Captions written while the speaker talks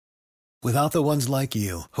Without the ones like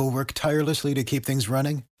you, who work tirelessly to keep things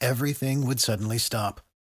running, everything would suddenly stop.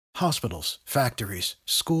 Hospitals, factories,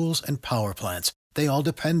 schools, and power plants, they all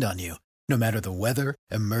depend on you. No matter the weather,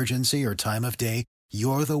 emergency, or time of day,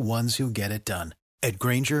 you're the ones who get it done. At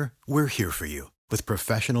Grainger, we're here for you with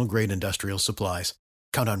professional-grade industrial supplies.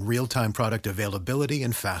 Count on real-time product availability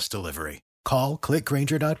and fast delivery. Call, click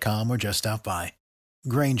Grainger.com, or just stop by.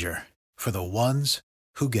 Grainger, for the ones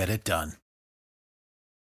who get it done.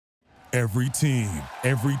 Every team,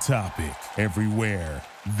 every topic, everywhere.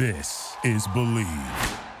 This is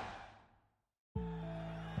Believe.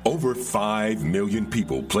 Over 5 million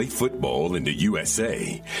people play football in the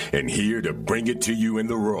USA, and here to bring it to you in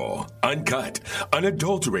the raw, uncut,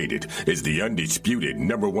 unadulterated is the undisputed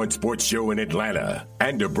 #1 sports show in Atlanta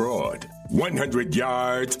and abroad. 100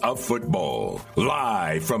 yards of football,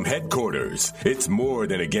 live from headquarters. It's more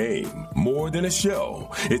than a game, more than a show.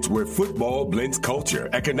 It's where football blends culture,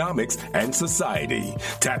 economics, and society.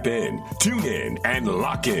 Tap in, tune in, and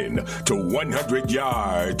lock in to 100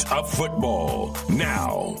 yards of football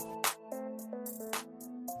now.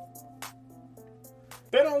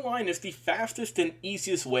 BetOnline is the fastest and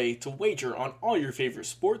easiest way to wager on all your favorite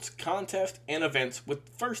sports, contests, and events with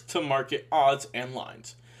first-to-market odds and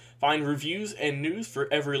lines. Find reviews and news for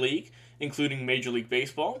every league, including Major League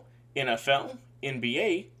Baseball, NFL,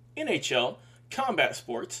 NBA, NHL, combat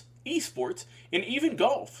sports, esports, and even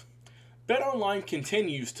golf. BetOnline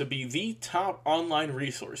continues to be the top online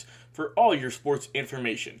resource for all your sports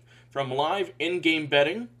information, from live in-game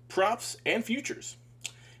betting, props, and futures.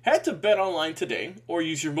 Head to BetOnline today or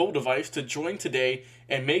use your mobile device to join today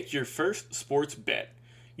and make your first sports bet.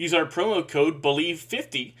 Use our promo code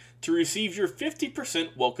BELIEVE50 to receive your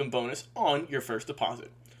 50% welcome bonus on your first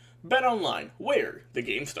deposit. BetOnline, where the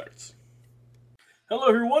game starts. Hello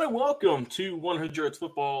everyone and welcome to 100 Yards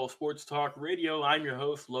Football Sports Talk Radio. I'm your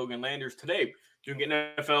host, Logan Landers. Today, doing an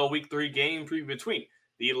NFL Week 3 game preview between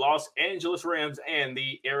the Los Angeles Rams and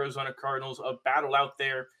the Arizona Cardinals. A battle out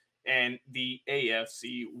there and the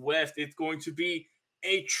AFC West. It's going to be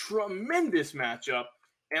a tremendous matchup,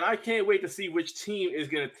 and I can't wait to see which team is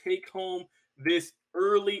going to take home this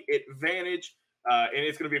early advantage. And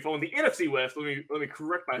it's going to be fun. The NFC West, let me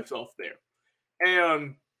correct myself there.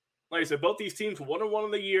 And like I said, both these teams 1-1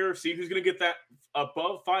 in the year. See who's going to get that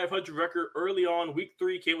above 500 record early on week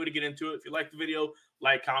 3. Can't wait to get into it. If you like the video,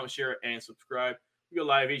 like, comment, share, and subscribe. We go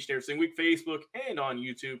live each and every single week, Facebook and on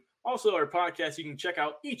YouTube. Also, our podcast you can check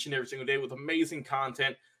out each and every single day with amazing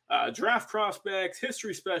content, draft prospects,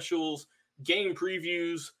 history specials, game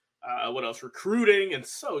previews, what else? Recruiting, and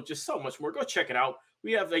so much more. Go check it out.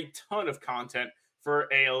 We have a ton of content for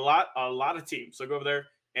a lot of teams. So go over there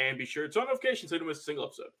and be sure to turn notifications so you don't miss a single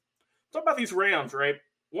episode. Talk about these Rams, right?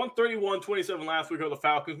 131-27 last week over the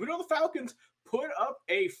Falcons. We know the Falcons put up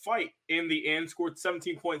a fight in the end, scored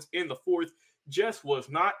 17 points in the fourth, just was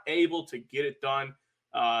not able to get it done.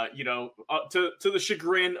 To the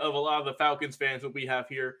chagrin of a lot of the Falcons fans that we have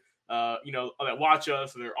here, that watch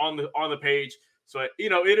us, they're on the page. So,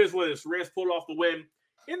 it is what it is. Rams pulled off the win.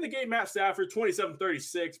 In the game, Matt Stafford,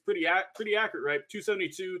 27-36, pretty accurate, right?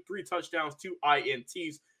 272, 3 touchdowns, 2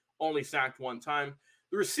 INTs, only sacked 1 time.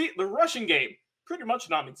 The rushing game, pretty much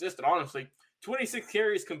non-existent, honestly. 26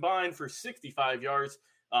 carries combined for 65 yards.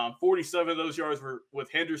 47 of those yards were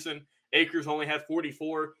with Henderson. Akers only had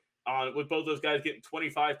 44. With both those guys getting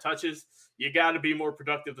 25 touches, you got to be more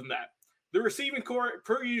productive than that. The receiving core,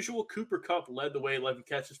 per usual, Cooper Kupp led the way, 11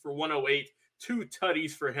 catches for 108, 2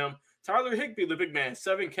 tutties for him. Tyler Higbee, the big man,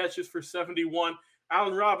 7 catches for 71.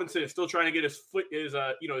 Allen Robinson is still trying to get his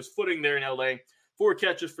footing there in LA. 4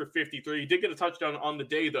 catches for 53. He did get a touchdown on the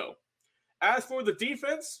day, though. As for the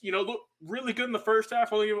defense, looked really good in the first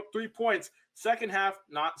half, only 3 points. Second half,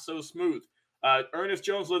 not so smooth. Ernest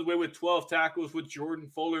Jones led the way with 12 tackles with Jordan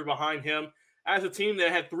Fuller behind him. As a team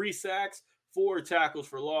that had 3 sacks, 4 tackles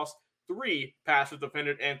for loss, 3 passes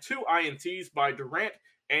defended, and 2 INTs by Durant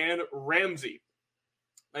and Ramsey.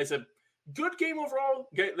 Like I said, good game overall.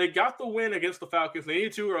 They got the win against the Falcons. They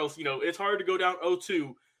needed to, or else, it's hard to go down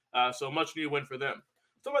 0-2. So much needed win for them.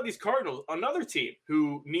 Talk about these Cardinals, another team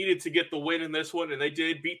who needed to get the win in this one, and they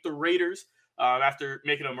did beat the Raiders after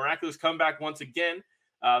making a miraculous comeback once again.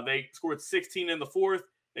 They scored 16 in the fourth.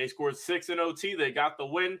 They scored 6 in OT. They got the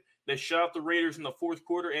win. They shut out the Raiders in the fourth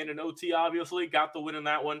quarter and in OT, obviously. Got the win in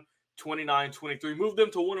that one, 29-23. Moved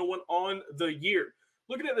them to 1-1 on the year.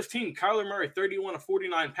 Looking at this team, Kyler Murray, 31 of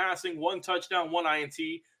 49 passing, 1 touchdown, 1 INT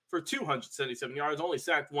for 277 yards. Only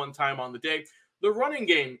sacked 1 time on the day. The running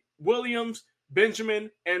game, Williams,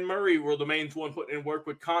 Benjamin, and Murray were the main one put in work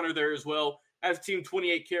with Connor there as well. As team,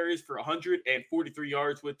 28 carries for 143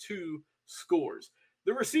 yards with 2 scores.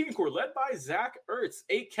 The receiving core led by Zach Ertz,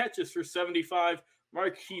 8 catches for 75.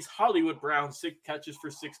 Marquise Hollywood Brown, 6 catches for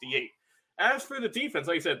 68. As for the defense,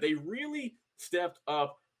 like I said, they really stepped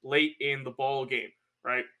up late in the ball game,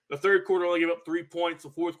 right? The third quarter only gave up 3 points. The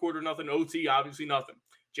fourth quarter, nothing. OT, obviously nothing.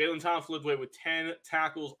 Jalen Thompson led the way with 10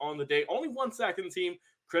 tackles on the day. Only 1 sack in the team.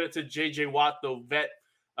 Credit to J.J. Watt, the vet.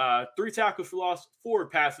 3 tackles for loss, 4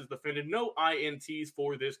 passes defended. No INTs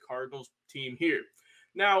for this Cardinals team here.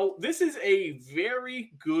 Now, this is a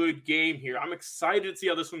very good game here. I'm excited to see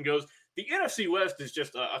how this one goes. The NFC West is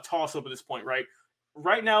just a toss-up at this point, right?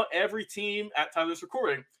 Right now, every team at time of this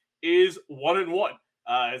recording is 1-1.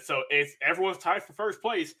 So everyone's tied for first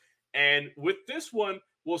place. And with this one,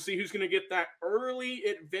 we'll see who's going to get that early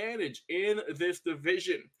advantage in this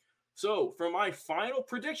division. So for my final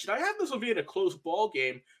prediction, I have this one being a close ball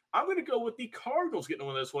game. I'm going to go with the Cardinals getting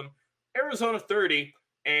on this one. Arizona 30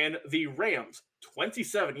 and the Rams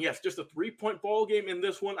 27. Yes, just a 3-point ball game in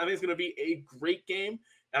this one. I think it's going to be a great game,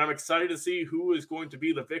 and I'm excited to see who is going to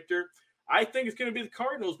be the victor. I think it's going to be the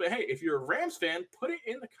Cardinals, but hey, if you're a Rams fan, put it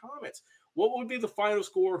in the comments. What would be the final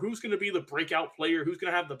score? Who's going to be the breakout player? Who's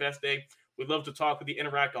going to have the best day? We'd love to talk with you,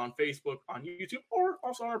 interact on Facebook, on YouTube, or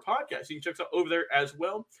also on our podcast. You can check us out over there as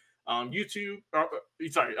well. YouTube,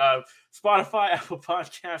 Spotify, Apple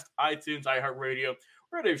Podcast, iTunes, iHeartRadio,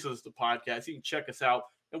 wherever you listen to the podcast. You can check us out,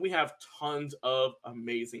 and we have tons of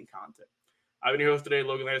amazing content. I've been your host today,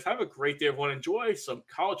 Logan Landers. Have a great day, everyone. Enjoy some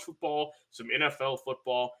college football, some NFL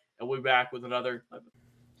football, and we'll be back with another.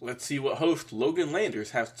 Let's see what host Logan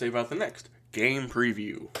Landers has to say about the next game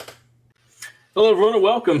preview. Hello, everyone, and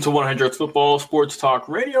welcome to 100 Football Sports Talk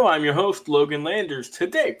Radio. I'm your host, Logan Landers.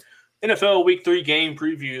 Today, NFL Week 3 game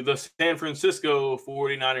preview, the San Francisco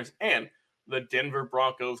 49ers and the Denver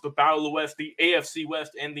Broncos, the Battle of the West, the AFC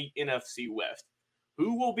West, and the NFC West.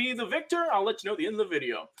 Who will be the victor? I'll let you know at the end of the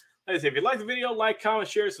video. Like I say, if you like the video, like, comment,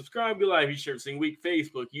 share, subscribe, be live each every single week,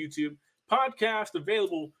 Facebook, YouTube, podcast,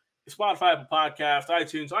 available, Spotify, Apple Podcast,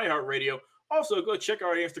 iTunes, iHeartRadio. Also, go check out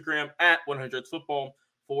our Instagram at 100 Football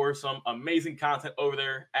for some amazing content over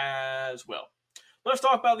there as well. Let's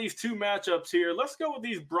talk about these two matchups here. Let's go with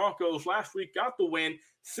these Broncos. Last week got the win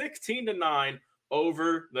 16-9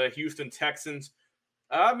 over the Houston Texans.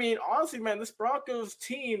 I mean, honestly, man, this Broncos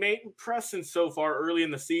team ain't impressing so far early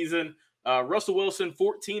in the season. Russell Wilson,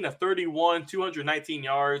 14 of 31, 219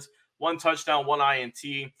 yards, 1 touchdown, 1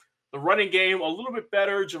 INT. The running game, a little bit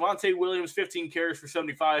better. Javonte Williams, 15 carries for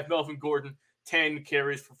 75. Melvin Gordon, 10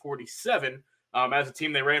 carries for 47. As a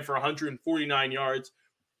team, they ran for 149 yards.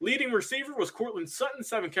 Leading receiver was Courtland Sutton,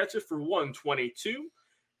 7 catches for 122.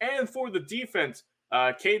 And for the defense,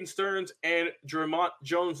 Caden Stearns and Jermont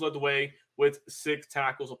Jones led the way with 6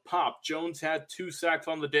 tackles apiece. Jones had 2 sacks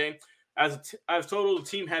on the day. As total, the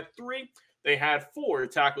team had 3. They had 4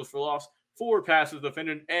 tackles for loss, 4 passes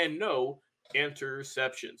defended, and no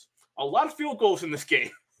interceptions. A lot of field goals in this game.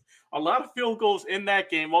 A lot of field goals in that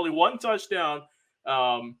game. Only 1 touchdown.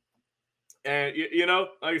 And, you know,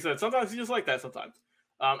 like I said, sometimes you just like that sometimes.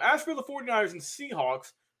 As for the 49ers and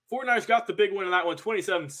Seahawks, 49ers got the big win in that one,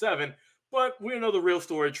 27-7. But we know the real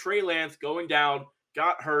story. Trey Lance going down,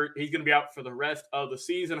 got hurt. He's going to be out for the rest of the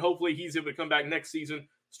season. Hopefully he's able to come back next season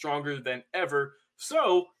stronger than ever.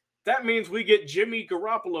 So that means we get Jimmy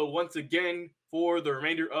Garoppolo once again for the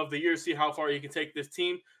remainder of the year. See how far he can take this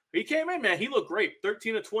team. He came in, man. He looked great.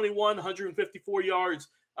 13 of 21, 154 yards,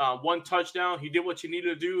 1 touchdown. He did what you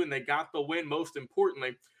needed to do, and they got the win most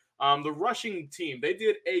importantly. The rushing team, they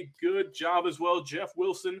did a good job as well. Jeff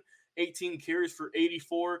Wilson, 18 carries for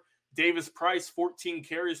 84. Davis Price, 14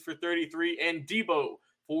 carries for 33. And Debo,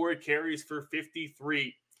 4 carries for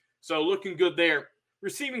 53. So looking good there.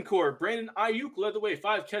 Receiving core, Brandon Ayuk led the way,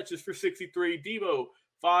 5 catches for 63. Debo,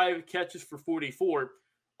 5 catches for 44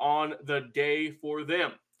 on the day for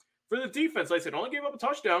them. For the defense, like I said, only gave up a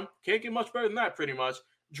touchdown. Can't get much better than that, pretty much.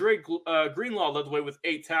 Drake Greenlaw led the way with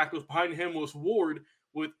 8 tackles. Behind him was Ward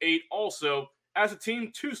with 8 also. As a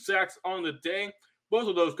team, 2 sacks on the day. Both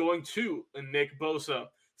of those going to Nick Bosa.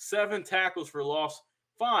 7 tackles for loss,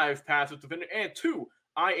 5 passes defended, and 2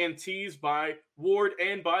 INTs by Ward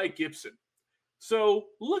and by Gibson. So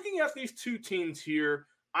looking at these two teams here,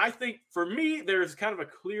 I think for me, there's kind of a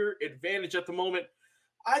clear advantage at the moment.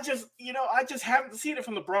 I just haven't seen it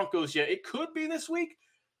from the Broncos yet. It could be this week.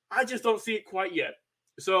 I just don't see it quite yet.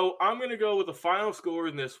 So I'm going to go with the final score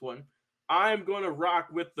in this one. I'm going to rock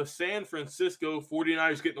with the San Francisco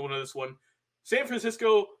 49ers getting the win of this one. I'm going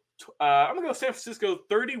to go San Francisco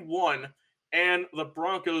 31 and the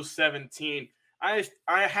Broncos 17. I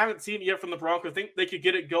haven't seen it yet from the Broncos. I think they could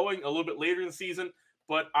get it going a little bit later in the season,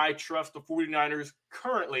 but I trust the 49ers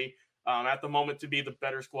currently at the moment to be the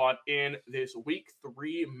better squad in this Week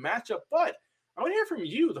 3 matchup. But I want to hear from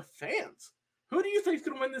you, the fans. Who do you think is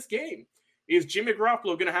going to win this game? Is Jimmy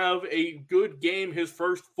Garoppolo going to have a good game, his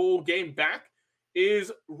first full game back?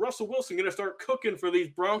 Is Russell Wilson going to start cooking for these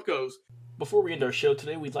Broncos? Before we end our show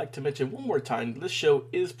today, we'd like to mention one more time, this show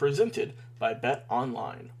is presented by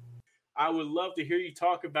BetOnline. I would love to hear you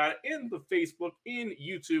talk about it in the Facebook, in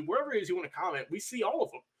YouTube, wherever it is you want to comment. We see all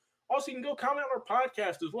of them. Also, you can go comment on our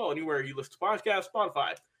podcast as well, anywhere you listen to podcasts,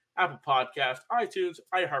 Spotify, Apple Podcasts, iTunes,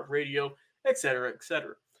 iHeartRadio, etc.,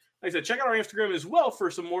 etc. Like I said, check out our Instagram as well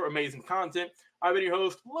for some more amazing content. I've been your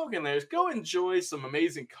host, Logan Layers. Go enjoy some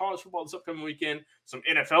amazing college football this upcoming weekend, some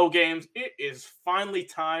NFL games. It is finally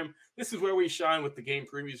time. This is where we shine with the game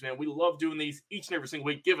previews, man. We love doing these each and every single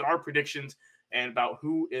week, giving our predictions and about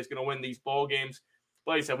who is going to win these ball games.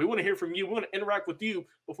 But like I said, we want to hear from you. We want to interact with you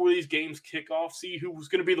before these games kick off, see who's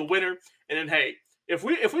going to be the winner. And then, hey, if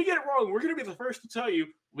we get it wrong, we're going to be the first to tell you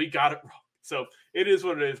we got it wrong. So it is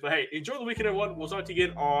what it is. But hey, enjoy the weekend, everyone. We'll talk to you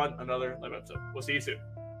again on another live episode. We'll see you soon.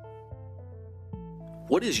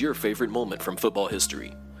 What is your favorite moment from football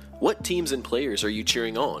history? What teams and players are you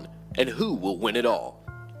cheering on? And who will win it all?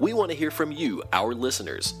 We want to hear from you, our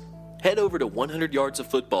listeners. Head over to 100 Yards of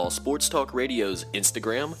Football Sports Talk Radio's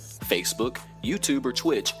Instagram, Facebook, YouTube, or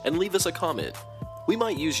Twitch and leave us a comment. We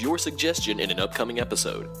might use your suggestion in an upcoming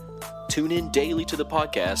episode. Tune in daily to the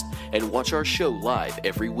podcast and watch our show live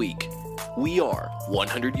every week. We are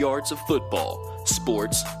 100 Yards of Football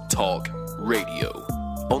Sports Talk Radio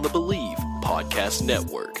on the Believe Podcast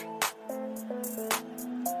Network.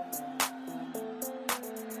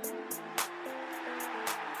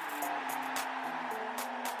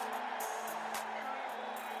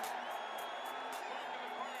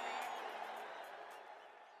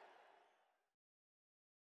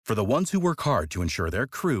 For the ones who work hard to ensure their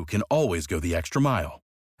crew can always go the extra mile,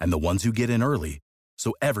 and the ones who get in early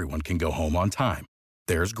so everyone can go home on time,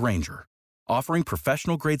 there's Grainger, offering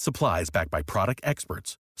professional-grade supplies backed by product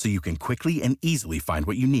experts so you can quickly and easily find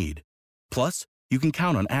what you need. Plus, you can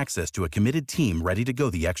count on access to a committed team ready to go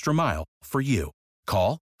the extra mile for you.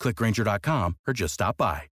 Call, click Grainger.com, or just stop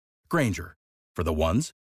by. Grainger, for the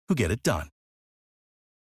ones who get it done.